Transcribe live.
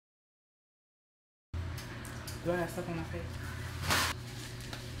Do I have stuff on my face?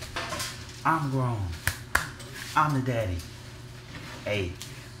 I'm grown. I'm the daddy. Hey,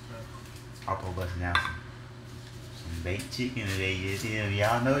 Harpo busting out some baked chicken today.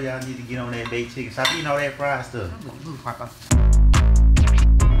 Y'all know y'all need to get on that baked chicken. Stop eating all that fried stuff. Move, Harpo.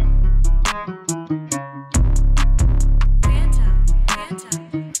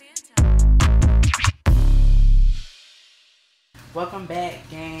 Welcome back,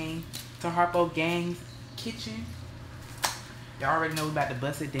 gang, to Harpo Gang's Kitchen. Y'all already know we about to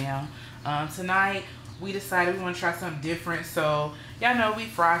bust it down. Tonight we decided we want to try something different. So y'all know we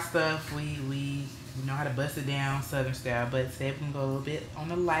fry stuff. We know how to bust it down Southern style, but today we can go a little bit on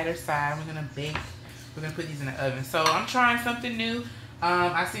the lighter side. We're gonna bake. We're gonna put these in the oven. So I'm trying something new.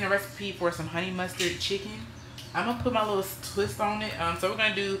 I seen a recipe for some honey mustard chicken. I'm gonna put my little twist on it. So we're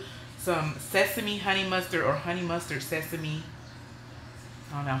gonna do some sesame honey mustard or honey mustard sesame.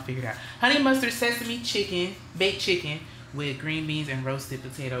 I don't know, I'll figure it out. Honey mustard sesame chicken, baked chicken with green beans and roasted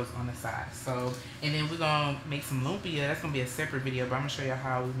potatoes on the side. So, and then we're gonna make some lumpia. That's gonna be a separate video, but I'm gonna show you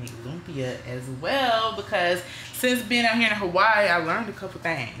how we make lumpia as well, because since being out here in Hawaii, I learned a couple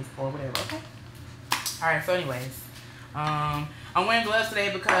things or whatever. Okay. All right. So, anyways, I'm wearing gloves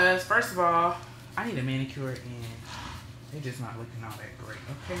today because first of all, I need a manicure and they're just not looking all that great.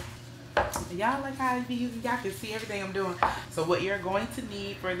 Okay. Y'all like how y'all can see everything I'm doing. So what you're going to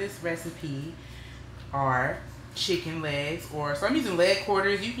need for this recipe are chicken legs, or so I'm using leg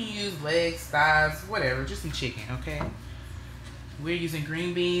quarters. You can use legs, thighs, whatever, just some chicken. Okay, we're using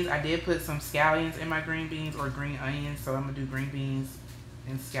green beans. I did put some scallions in my green beans, or green onions, so I'm gonna do green beans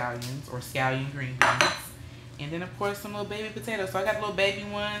and scallions, or scallion green beans, and then of course some little baby potatoes. So I got little baby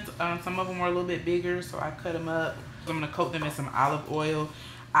ones. Some of them are a little bit bigger, so I cut them up. I'm gonna coat them in some olive oil.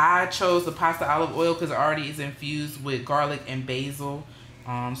 I chose the pasta olive oil because it already is infused with garlic and basil.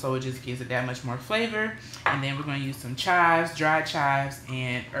 So it just gives it that much more flavor. And then we're going to use some chives, dried chives,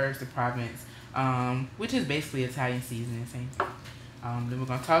 and herbs de Provence, which is basically Italian seasoning, same thing. Then we're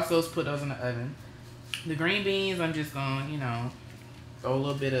going to toss those, put those in the oven. The green beans, I'm just going to, you know, throw a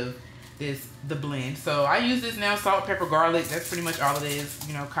little bit of the blend. So I use this now, salt, pepper, garlic. That's pretty much all it is.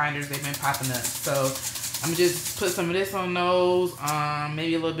 You know, kinders, they've been popping up. So I'm gonna just put some of this on those,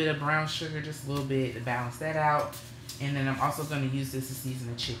 maybe a little bit of brown sugar, just a little bit to balance that out. And then I'm also gonna use this to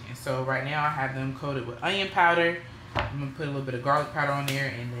season the chicken. So right now I have them coated with onion powder. I'm gonna put a little bit of garlic powder on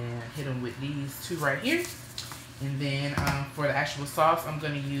there and then hit them with these two right here. And then for the actual sauce, I'm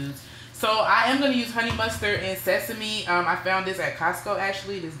gonna use, so I am gonna use honey mustard and sesame. I found this at Costco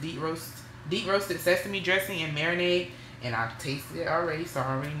actually, this deep roasted sesame dressing and marinade. And I've tasted it already, so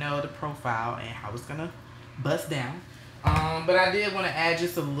I already know the profile and how it's gonna bust down. But I did want to add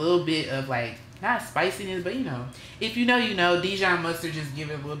just a little bit of, like, not spiciness, but you know, if you know, you know. Dijon mustard, just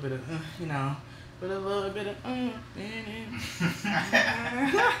give it a little bit of you know, put a little bit of we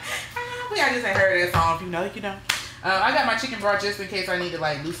I just ain't heard that song. If you know, you know. I got my chicken broth just in case I need to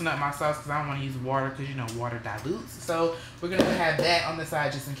like loosen up my sauce, because I don't want to use water, because you know water dilutes. So we're gonna have that on the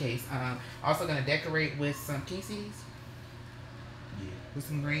side just in case. Also gonna decorate with some, can you see these? Yeah. With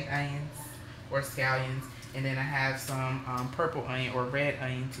some green onions or scallions. And then I have some purple onion or red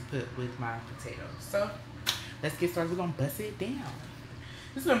onion to put with my potatoes. So let's get started. We're gonna bust it down.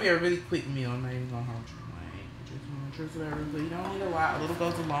 This is gonna be a really quick meal. I'm not even gonna hold you. Like, just gonna trust it everybody. You don't need a lot. A little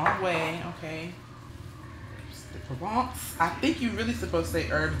goes a long way. Okay. Herbs de Provence. I think you're really supposed to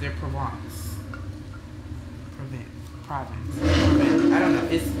say herbs de Provence. Provence. I don't know.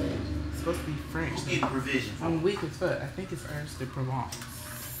 It's supposed to be French. We'll get provision. I'm weak as fuck. I think it's herbs de Provence.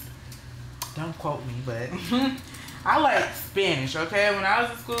 Don't quote me, but I like Spanish, okay? When I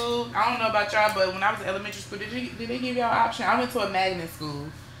was in school, I don't know about y'all, but when I was in elementary school, did they give y'all an option? I went to a magnet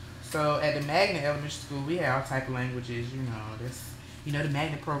school. So at the magnet elementary school, we had all type of languages, you know. The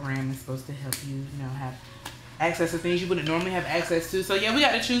magnet program is supposed to help you, you know, have access to things you wouldn't normally have access to. So yeah, we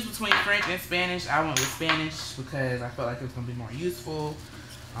got to choose between French and Spanish. I went with Spanish because I felt like it was going to be more useful.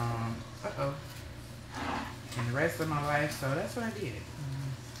 And the rest of my life, so that's what I did.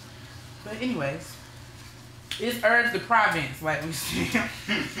 But anyways, it's herbs de Provence, like we said.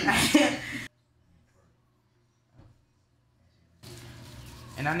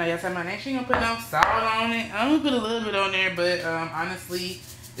 And I know y'all talking about, ain't she gonna put no salt on it? I'm gonna put a little bit on there, but honestly,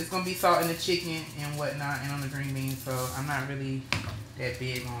 it's gonna be salt in the chicken and whatnot, and on the green beans. So I'm not really that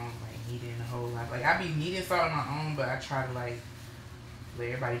big on like needing a whole lot. Like I be needing salt on my own, but I try to like let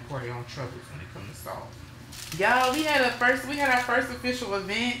everybody pour their own troubles when it comes to salt. Y'all, we had our first official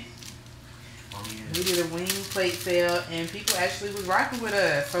event. Oh, yeah. We did a wing plate sale, and people actually was rocking with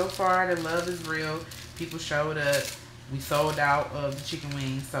us. So far, the love is real. People showed up. We sold out of the chicken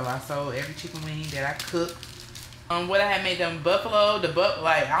wings, so I sold every chicken wing that I cooked. What I had made them buffalo,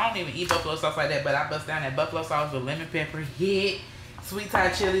 like I don't even eat buffalo sauce like that, but I bust down that buffalo sauce with lemon pepper, hit. Sweet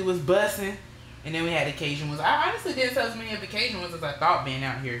Thai chili was bussin'. And then we had the Cajun ones. I honestly didn't sell as many of the Cajun ones as I thought being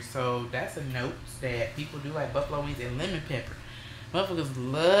out here. So that's a note that people do like buffalo wings and lemon pepper. Motherfuckers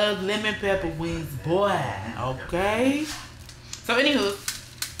love lemon pepper wings, boy. Okay. So anywho,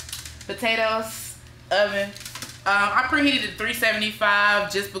 potatoes, oven. I preheated to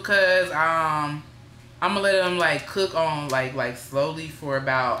 375 just because I'm gonna let them like cook on like slowly for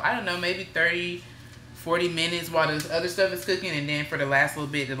about, I don't know, maybe 30-40 minutes while this other stuff is cooking, and then for the last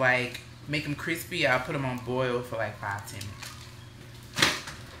little bit to like make them crispy, I'll put them on boil for like 5-10 minutes.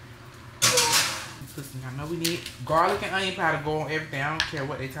 I know we need garlic and onion powder to go on everything. I don't care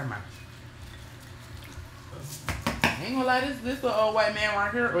what they talking about. I ain't gonna lie, this little old white man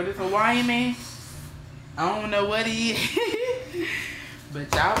right here, or this Hawaiian man, I don't know what he is.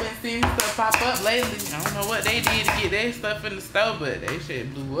 But y'all been seeing stuff pop up lately. I don't know what they did to get their stuff in the store, but they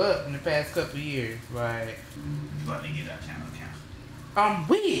shit blew up in the past couple years. Like, let me get that channel account. I'm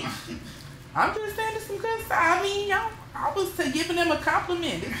weak. I'm just saying it's some good stuff. I mean, y'all, I was giving them a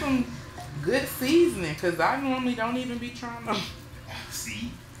compliment. It's some good seasoning, because I normally don't even be trying to.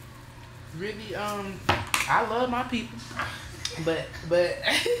 See? Really, I love my people. But.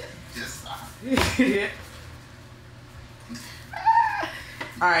 Just stop.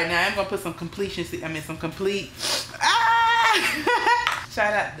 Alright, now I'm gonna put some completion. Some complete.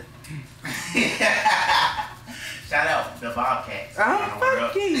 Shout out. Shout out the Bobcats. I'm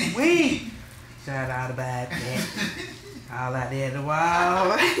fucking weak. Shout out the Bobcats. All out there at the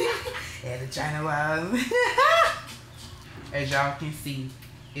wall. At the China wall. As y'all can see,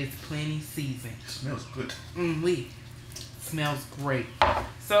 it's plenty seasoned. Smells good. Smells great.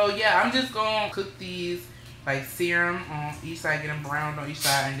 So yeah, I'm just gonna cook these. Like sear them on each side, get them browned on each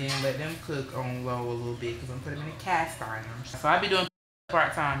side, and then let them cook on low a little bit because I'm putting them in a cast iron. So I be doing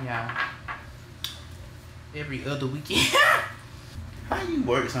part-time, y'all. Every other weekend. How you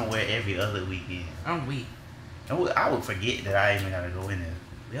work somewhere every other weekend? I'm weak. I would forget that I even gotta go in there.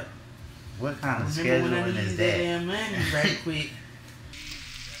 Yep. What kind of scheduling is that? Damn money right quick.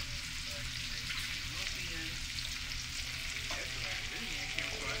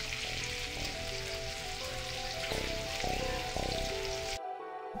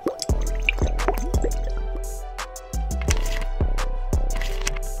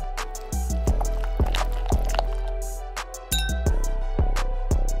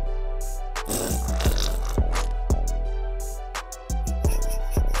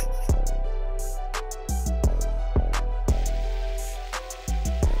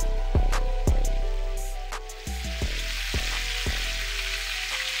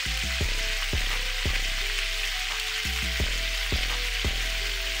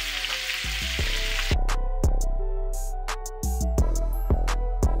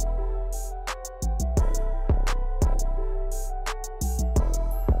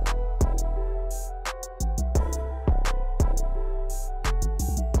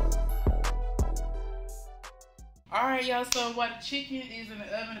 Alright y'all, so while the chicken is in the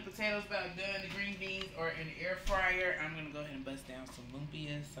oven, the potatoes about done, the green beans are in the air fryer, I'm going to go ahead and bust down some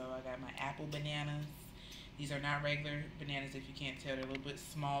lumpia. So I got my apple bananas. These are not regular bananas, if you can't tell. They're a little bit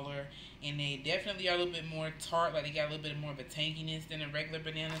smaller, and they definitely are a little bit more tart. Like, they got a little bit more of a tanginess than a regular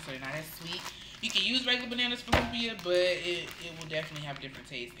banana, so they're not as sweet. You can use regular bananas for lumpia, but it will definitely have a different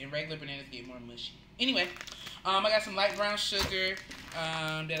taste, and regular bananas get more mushy. Anyway, I got some light brown sugar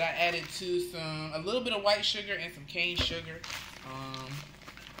that I added to a little bit of white sugar and some cane sugar.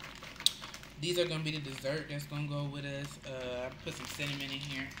 These are going to be the dessert that's going to go with us. I put some cinnamon in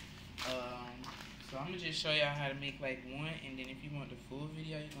here. So I'm going to just show y'all how to make like one, and then if you want the full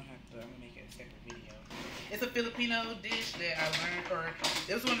video, you're going to have to make it a separate video. It's a Filipino dish that I learned, or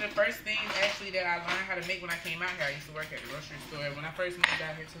it was one of the first things actually that I learned how to make when I came out here. I used to work at the grocery store. When I first moved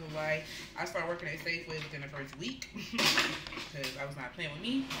out here to Hawaii, I started working at Safeway within the first week because I was not playing with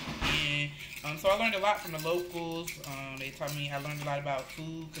me. And so I learned a lot from the locals. They taught me, I learned a lot about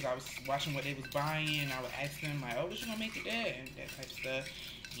food because I was watching what they was buying, and I would ask them like, oh, what you gonna make today? And that type of stuff.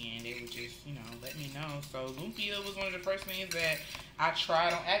 And they would just, you know, let me know. So lumpia was one of the first things that I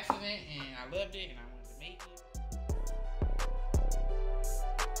tried on accident, and I loved it, and I wanted to make it.